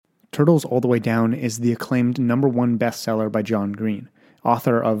Turtles All the Way Down is the acclaimed #1 bestseller by John Green,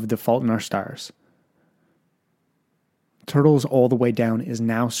 author of The Fault in Our Stars. Turtles All the Way Down is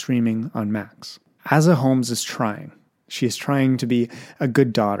now streaming on Max. Asa Holmes is trying. She is trying to be a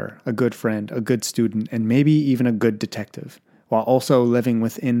good daughter, a good friend, a good student, and maybe even a good detective, while also living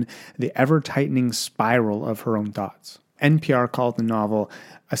within the ever-tightening spiral of her own thoughts. NPR called the novel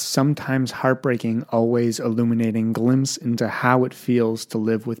a sometimes heartbreaking, always illuminating glimpse into how it feels to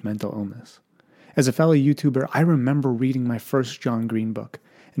live with mental illness. As a fellow YouTuber, I remember reading my first John Green book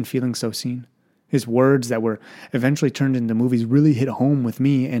and feeling so seen. His words that were eventually turned into movies really hit home with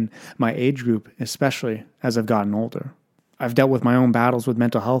me and my age group, especially as I've gotten older. I've dealt with my own battles with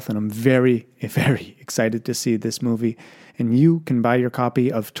mental health, and I'm very, very excited to see this movie. And you can buy your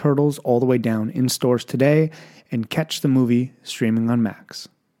copy of Turtles All the Way Down in stores today and catch the movie streaming on Max.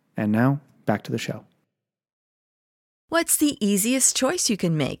 And now, back to the show. What's the easiest choice you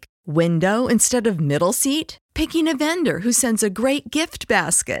can make? Window instead of middle seat? Picking a vendor who sends a great gift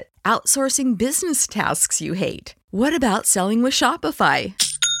basket? Outsourcing business tasks you hate? What about selling with Shopify?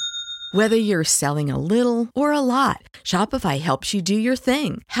 Whether you're selling a little or a lot, Shopify helps you do your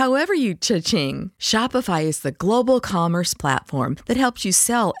thing, however you cha-ching. Shopify is the global commerce platform that helps you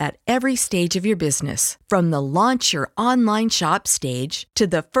sell at every stage of your business. From the launch your online shop stage to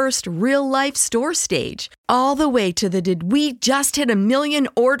the first real-life store stage, all the way to the did we just hit 1 million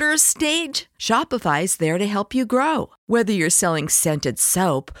orders stage. Shopify's there to help you grow. Whether you're selling scented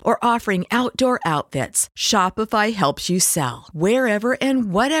soap or offering outdoor outfits, Shopify helps you sell. Wherever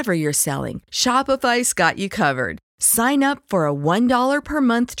and whatever you're selling, Shopify's got you covered. Sign up for a $1 per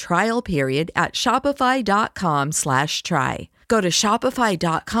month trial period at shopify.com/try. Go to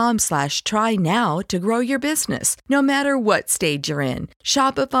shopify.com/try now to grow your business, no matter what stage you're in.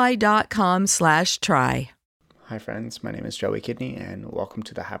 Shopify.com/try. Hi friends, my name is Joey Kidney and welcome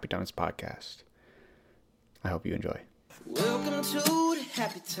to the Happy Times podcast. I hope you enjoy. Welcome to the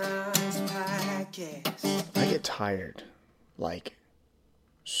Happy Times podcast. I get tired, like,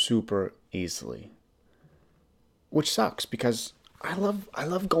 super easily, which sucks because I love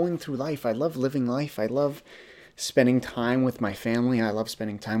going through life. I love living life. I love spending time with my family. I love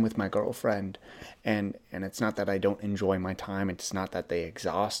spending time with my girlfriend, and it's not that I don't enjoy my time. It's not that they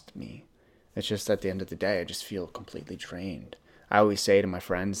exhaust me. It's just at the end of the day, I just feel completely drained. I always say to my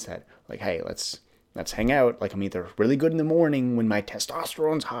friends that, like, hey, let's hang out. Like, I'm either really good in the morning when my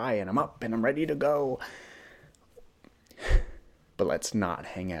testosterone's high and I'm up and I'm ready to go, but let's not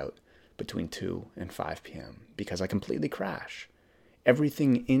hang out between 2 and 5 p.m. because I completely crash.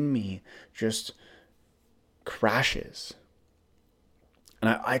 Everything in me just crashes.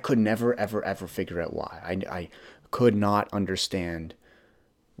 And I could never, ever, ever figure out why. I could not understand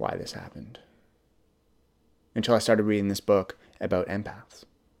why this happened until I started reading this book about empaths,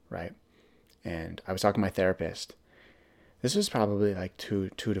 right? And I was talking to my therapist. This was probably like two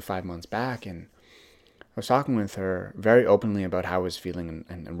to 5 months back, and I was talking with her very openly about how I was feeling,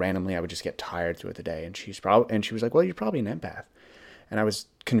 and randomly I would just get tired throughout the day. And she was like, "Well, you're probably an empath." And I was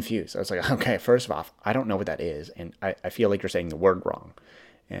confused. I was like, "Okay, first of all, I don't know what that is, and I feel like you're saying the word wrong."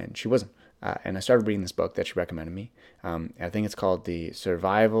 And she wasn't. And I started reading this book that she recommended me. I think it's called the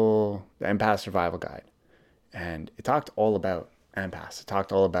Empath Survival Guide, and it talked all about empaths. It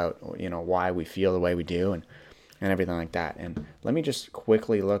talked all about, why we feel the way we do and everything like that. And let me just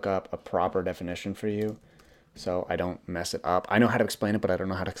quickly look up a proper definition for you so I don't mess it up. I know how to explain it, but I don't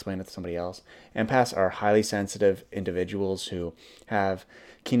know how to explain it to somebody else. Empaths are highly sensitive individuals who have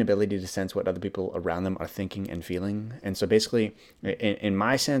keen ability to sense what other people around them are thinking and feeling. And so basically, in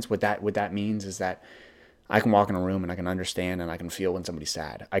my sense, what that means is that I can walk in a room and I can understand and I can feel when somebody's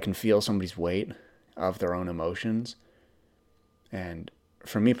sad. I can feel somebody's weight of their own emotions. And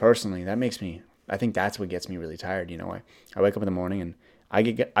for me personally, I think that's what gets me really tired. I wake up in the morning and I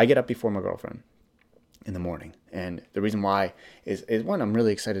get up before my girlfriend in the morning. And the reason why is one, I'm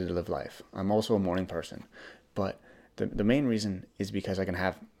really excited to live life. I'm also a morning person. But the main reason is because I can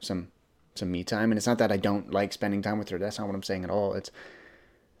have some me time. And it's not that I don't like spending time with her. That's not what I'm saying at all.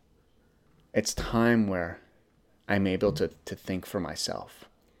 It's time where I'm able to think for myself.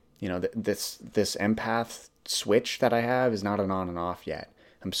 This empath switch that I have is not an on and off yet.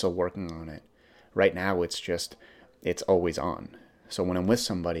 I'm still working on it. Right now, it's always on. So when I'm with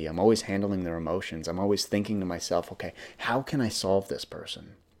somebody, I'm always handling their emotions. I'm always thinking to myself, okay, how can I solve this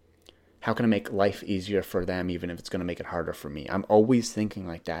person? How can I make life easier for them, even if it's going to make it harder for me? I'm always thinking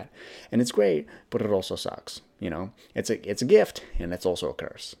like that. And it's great, but it also sucks. It's a gift, and it's also a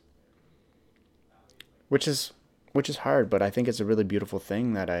curse. Which is hard, but I think it's a really beautiful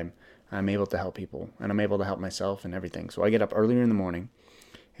thing that I'm able to help people, and I'm able to help myself and everything. So I get up earlier in the morning,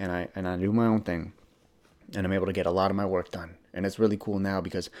 and I do my own thing, and I'm able to get a lot of my work done. And it's really cool now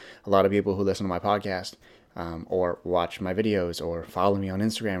because a lot of people who listen to my podcast or watch my videos or follow me on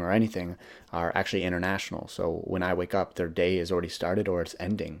Instagram or anything are actually international. So when I wake up, their day is already started or it's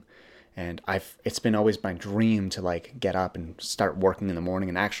ending. And it's been always my dream to like get up and start working in the morning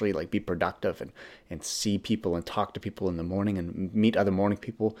and actually like be productive and see people and talk to people in the morning and meet other morning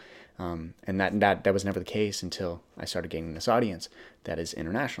people. And that was never the case until I started gaining this audience that is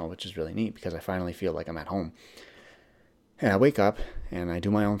international, which is really neat because I finally feel like I'm at home. And I wake up and I do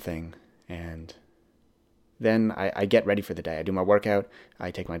my own thing, and then I get ready for the day. I do my workout,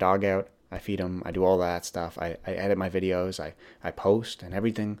 I take my dog out, I feed him, I do all that stuff. I edit my videos, I post and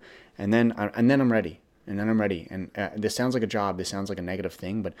everything, and then I'm ready. And this sounds like a job, this sounds like a negative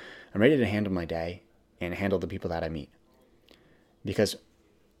thing, but I'm ready to handle my day and handle the people that I meet. Because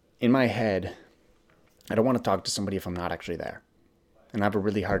in my head, I don't want to talk to somebody if I'm not actually there. And I have a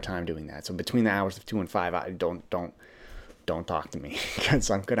really hard time doing that. So between the hours of 2 and 5, I don't talk to me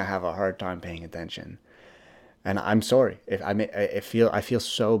because I'm gonna have a hard time paying attention. And I'm sorry if I feel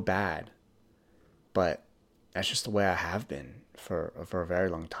so bad, but that's just the way I have been for a very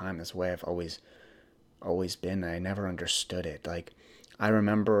long time. That's the way I've always been. I never understood it. Like I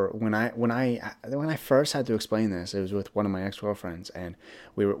remember when I first had to explain this, it was with one of my ex-girlfriends, and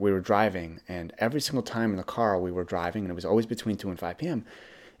we were driving, and every single time in the car we were driving, and it was always between 2 and 5 p.m.,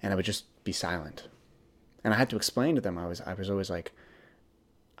 and I would just be silent. And I had to explain to them, I was always like,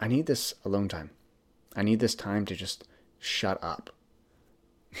 I need this alone time. I need this time to just shut up.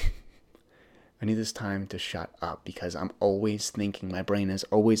 I need this time to shut up because I'm always thinking. My brain is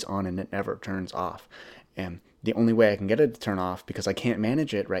always on and it never turns off. And the only way I can get it to turn off, because I can't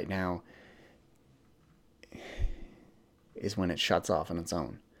manage it right now, is when it shuts off on its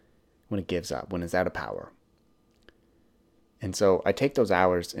own. When it gives up, when it's out of power. And so I take those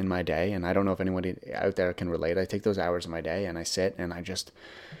hours in my day, and I don't know if anybody out there can relate. I take those hours in my day and I sit and I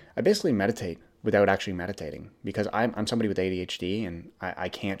basically meditate without actually meditating, because I'm somebody with ADHD, and I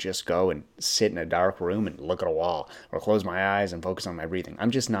can't just go and sit in a dark room and look at a wall or close my eyes and focus on my breathing. I'm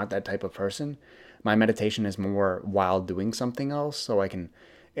just not that type of person. My meditation is more while doing something else, so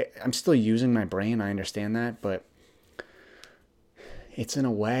I'm still using my brain, I understand that, but it's in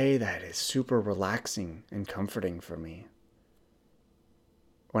a way that is super relaxing and comforting for me.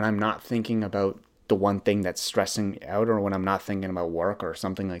 When I'm not thinking about the one thing that's stressing me out, or when I'm not thinking about work or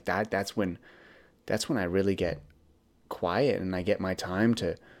something like that, that's when I really get quiet and I get my time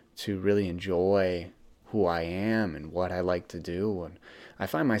to really enjoy who I am and what I like to do. And I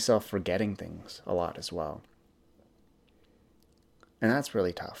find myself forgetting things a lot as well. And that's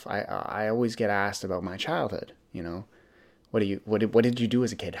really tough. I always get asked about my childhood, you know. What did you do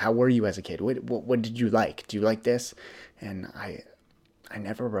as a kid? How were you as a kid? What did you like? Do you like this? And I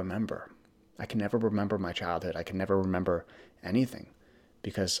never remember. I can never remember my childhood. I can never remember anything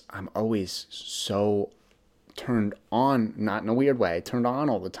because I'm always so turned on, not in a weird way, turned on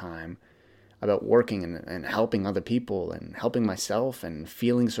all the time about working and helping other people and helping myself and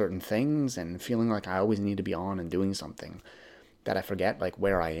feeling certain things and feeling like I always need to be on and doing something, that I forget like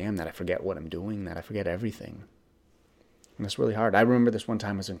where I am, that I forget what I'm doing, that I forget everything. And it's really hard. I remember this one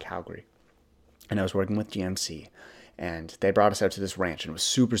time I was in Calgary and I was working with GMC. And they brought us out to this ranch, and it was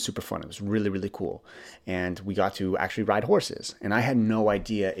super, super fun. It was really, really cool. And we got to actually ride horses. And I had no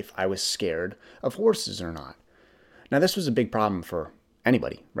idea if I was scared of horses or not. Now, this was a big problem for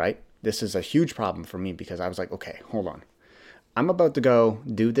anybody, right? This is a huge problem for me because I was like, okay, hold on. I'm about to go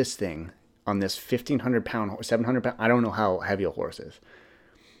do this thing on this 1,500-pound, 700-pound, I don't know how heavy a horse is.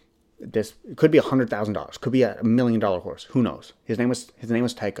 This could be $100,000, could be $1 million horse. Who knows? His name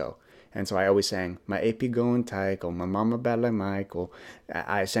was Tycho. And so I always sang, my AP going Tycho, my mama bad like Michael.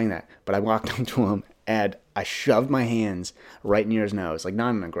 I sang that, but I walked up to him and I shoved my hands right near his nose, like not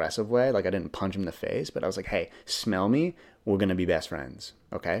in an aggressive way, like I didn't punch him in the face, but I was like, hey, smell me, we're going to be best friends,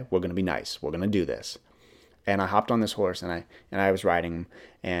 okay? We're going to be nice, we're going to do this. And I hopped on this horse and I was riding him,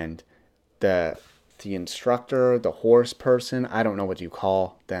 and the instructor, the horse person, I don't know what you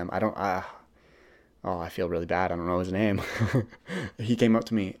call them, I feel really bad. I don't know his name. He came up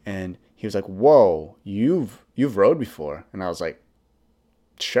to me and he was like, whoa, you've rode before? And I was like,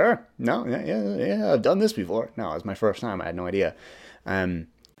 sure. No, yeah, I've done this before. No, it was my first time. I had no idea.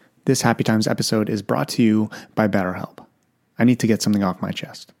 This Happy Times episode is brought to you by BetterHelp. I need to get something off my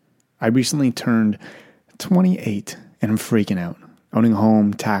chest. I recently turned 28 and I'm freaking out. Owning a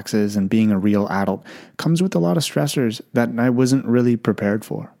home, taxes, and being a real adult comes with a lot of stressors that I wasn't really prepared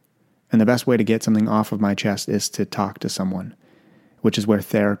for. And the best way to get something off of my chest is to talk to someone, which is where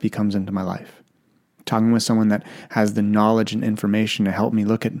therapy comes into my life. Talking with someone that has the knowledge and information to help me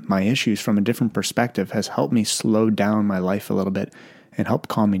look at my issues from a different perspective has helped me slow down my life a little bit and help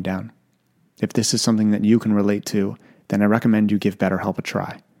calm me down. If this is something that you can relate to, then I recommend you give BetterHelp a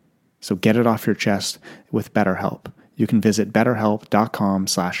try. So get it off your chest with BetterHelp. You can visit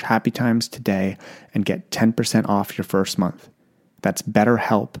betterhelp.com/happytimes today and get 10% off your first month. That's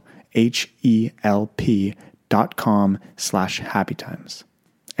BetterHelp, HELP.com/happytimes.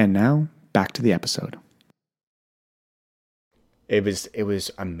 And now, back to the episode. It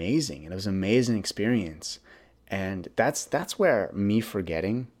was amazing. It was an amazing experience. And that's where me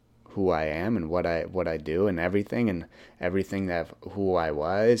forgetting who I am and what I do and everything that who I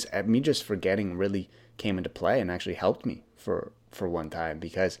was, me just forgetting really came into play and actually helped me for one time,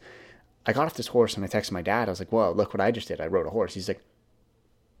 because I got off this horse and I texted my dad. I was like, "Whoa, look what I just did. I rode a horse." He's like,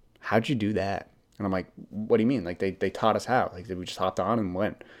 "How'd you do that?" And I'm like, "What do you mean? Like they taught us how? Like we just hopped on and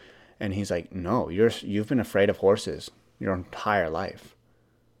went?" And he's like, "No, you've been afraid of horses your entire life."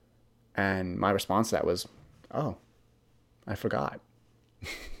 And my response to that was, "Oh, I forgot.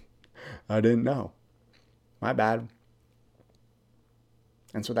 I didn't know. My bad."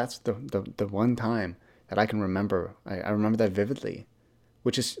 And so that's the one time that I can remember. I remember that vividly,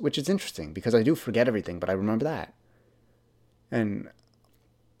 which is interesting because I do forget everything, but I remember that. And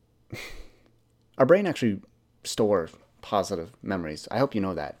our brain actually stores positive memories. I hope you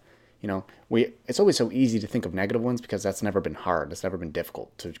know that. It's always so easy to think of negative ones because that's never been hard. It's never been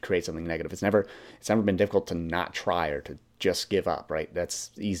difficult to create something negative. It's never been difficult to not try or to just give up, right?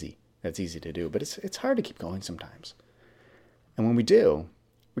 That's easy. That's easy to do, but it's hard to keep going sometimes. And when we do,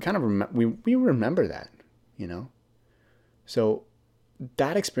 we kind of we remember that, So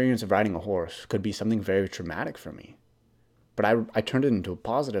that experience of riding a horse could be something very traumatic for me, but I turned it into a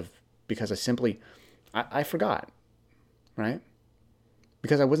positive because I forgot, right?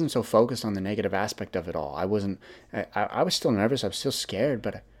 Because I wasn't so focused on the negative aspect of it all. I was still nervous. I was still scared,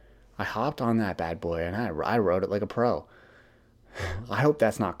 but I hopped on that bad boy and I rode it like a pro. I hope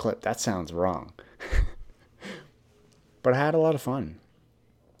that's not clipped. That sounds wrong. But I had a lot of fun.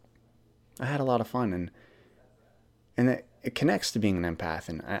 And it connects to being an empath.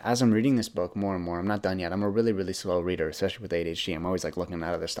 And as I'm reading this book more and more, I'm not done yet. I'm a really, really slow reader, especially with ADHD. I'm always like looking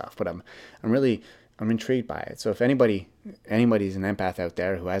at other stuff, but I'm intrigued by it. So if anybody's an empath out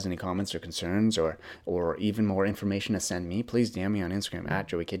there who has any comments or concerns or even more information to send me, please DM me on Instagram at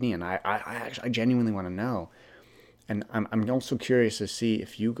Joey Kidney. And I genuinely want to know. And I'm also curious to see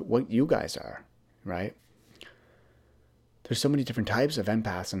what you guys are, right? There's so many different types of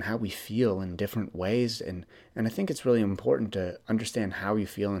empaths and how we feel in different ways. And I think it's really important to understand how you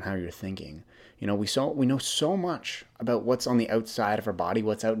feel and how you're thinking. We know so much about what's on the outside of our body,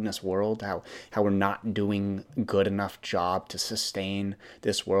 what's out in this world, how we're not doing a good enough job to sustain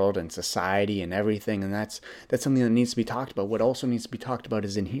this world and society and everything. And that's something that needs to be talked about. What also needs to be talked about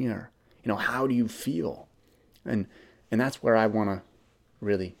is in here. How do you feel? And that's where I want to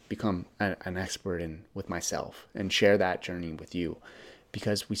really become an expert in with myself and share that journey with you,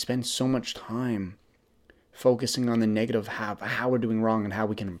 because we spend so much time focusing on the negative, how we're doing wrong and how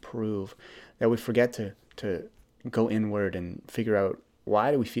we can improve, that we forget to go inward and figure out,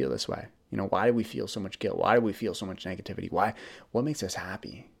 why do we feel this way? Why do we feel so much guilt? Why do we feel so much negativity? What makes us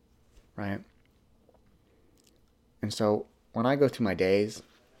happy, right? And so when I go through my days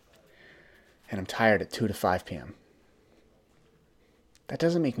and I'm tired at 2 to 5 p.m., that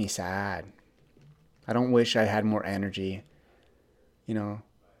doesn't make me sad. I don't wish I had more energy.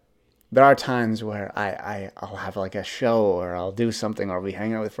 There are times where I'll have like a show or I'll do something or we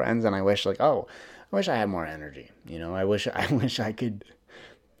hang out with friends and I wish I had more energy. I wish I could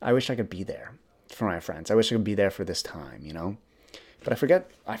be there for my friends. I wish I could be there for this time, But I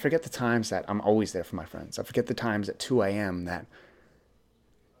forget the times that I'm always there for my friends. I forget the times at 2 a.m. that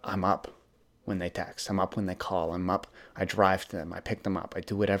I'm up when they text. I'm up when they call. I'm up. I drive to them. I pick them up. I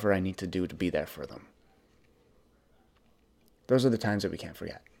do whatever I need to do to be there for them. Those are the times that we can't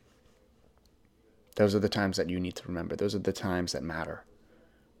forget. Those are the times that you need to remember. Those are the times that matter,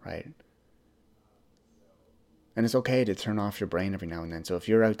 right? And it's okay to turn off your brain every now and then. So if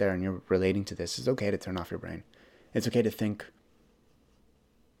you're out there and you're relating to this, it's okay to turn off your brain. It's okay to think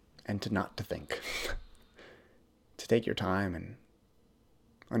and to not to think. To take your time and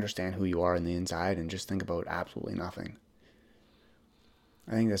understand who you are in the inside and just think about absolutely nothing.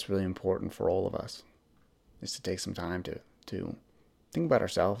 I think that's really important for all of us, is to take some time to think about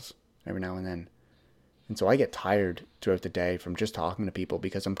ourselves every now and then. And so I get tired throughout the day from just talking to people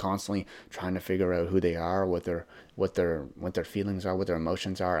because I'm constantly trying to figure out who they are, what their feelings are, what their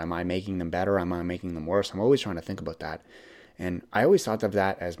emotions are. Am I making them better? Am I making them worse? I'm always trying to think about that. And I always thought of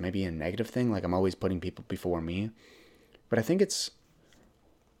that as maybe a negative thing, like I'm always putting people before me. But I think it's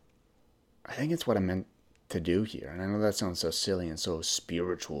what I'm meant to do here. And I know that sounds so silly and so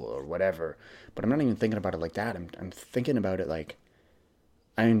spiritual or whatever, but I'm not even thinking about it like that. I'm thinking about it like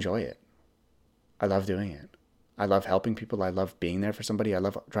I enjoy it. I love doing it. I love helping people. I love being there for somebody. I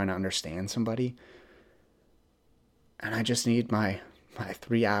love trying to understand somebody. And I just need my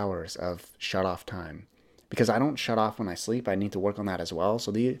 3 hours of shut off time, because I don't shut off when I sleep. I need to work on that as well.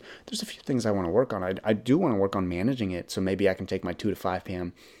 So there's a few things I want to work on. I do want to work on managing it. So maybe I can take my 2 to 5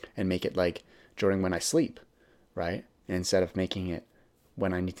 p.m. and make it like during when I sleep, right? And instead of making it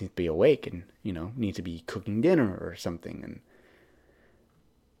when I need to be awake and, need to be cooking dinner or something. And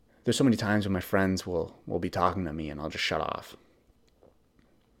there's so many times when my friends will be talking to me and I'll just shut off.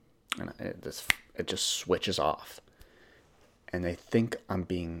 And it just switches off. And they think I'm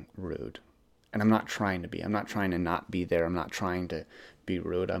being rude. And I'm not trying to be. I'm not trying to not be there. I'm not trying to be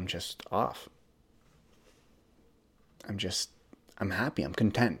rude. I'm just off. I'm happy. I'm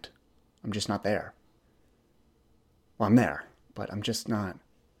content. I'm just not there. Well, I'm there, but I'm just not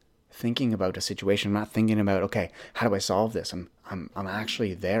thinking about a situation. I'm not thinking about, okay, how do I solve this? I'm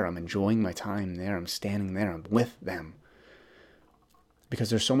actually there. I'm enjoying my time there. I'm standing there. I'm with them. Because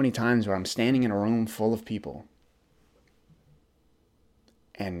there's so many times where I'm standing in a room full of people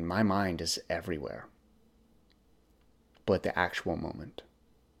and my mind is everywhere but at the actual moment.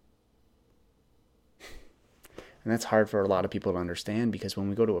 And that's hard for a lot of people to understand, because when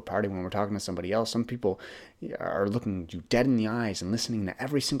we go to a party, when we're talking to somebody else, some people are looking you dead in the eyes and listening to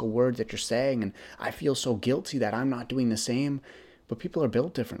every single word that you're saying. And I feel so guilty that I'm not doing the same. But people are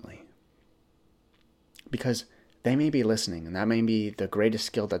built differently, because they may be listening, and that may be the greatest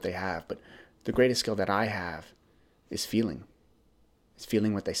skill that they have. But the greatest skill that I have is feeling. It's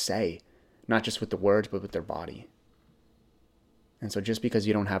feeling what they say, not just with the words, but with their body. And so just because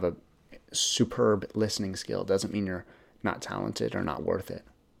you don't have a superb listening skill doesn't mean you're not talented or not worth it.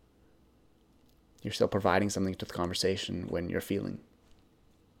 You're still providing something to the conversation when you're feeling.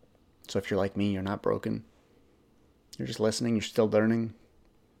 So if you're like me, you're not broken. You're just listening. You're still learning.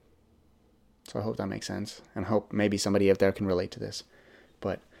 So I hope that makes sense. And I hope maybe somebody out there can relate to this.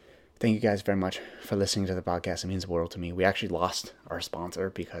 But thank you guys very much for listening to the podcast. It means the world to me. We actually lost our sponsor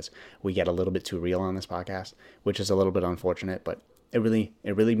because we get a little bit too real on this podcast, which is a little bit unfortunate, but it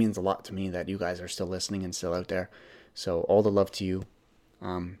really means a lot to me that you guys are still listening and still out there. So all the love to you.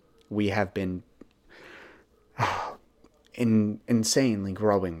 We have been insanely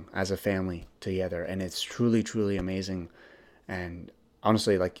growing as a family together, and it's truly, truly amazing. And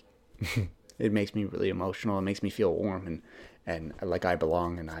honestly, like, it makes me really emotional. It makes me feel warm and like I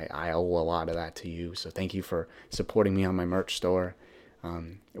belong, and I owe a lot of that to you. So thank you for supporting me on my merch store.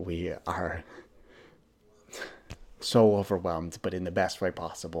 We are so overwhelmed, but in the best way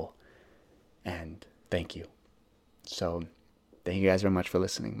possible. And thank you. So thank you guys very much for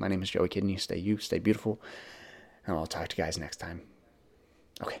listening. My name is Joey Kidney. Stay you, stay beautiful. And I'll talk to you guys next time.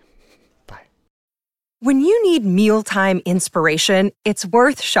 Okay. Bye. When you need mealtime inspiration, it's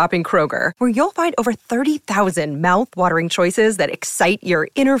worth shopping Kroger, where you'll find over 30,000 mouth-watering choices that excite your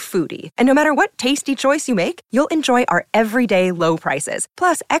inner foodie. And no matter what tasty choice you make, you'll enjoy our everyday low prices,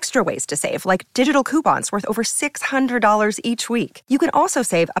 plus extra ways to save, like digital coupons worth over $600 each week. You can also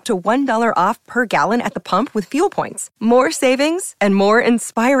save up to $1 off per gallon at the pump with fuel points. More savings and more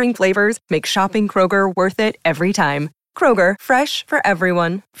inspiring flavors make shopping Kroger worth it every time. Kroger, fresh for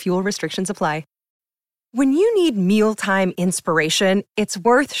everyone. Fuel restrictions apply. When you need mealtime inspiration, it's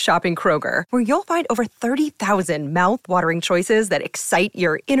worth shopping Kroger, where you'll find over 30,000 mouth-watering choices that excite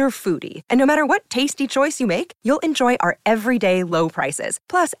your inner foodie. And no matter what tasty choice you make, you'll enjoy our everyday low prices,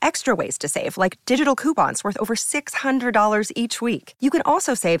 plus extra ways to save, like digital coupons worth over $600 each week. You can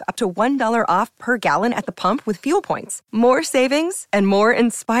also save up to $1 off per gallon at the pump with fuel points. More savings and more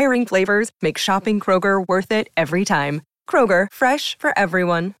inspiring flavors make shopping Kroger worth it every time. Kroger, fresh for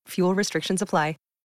everyone. Fuel restrictions apply.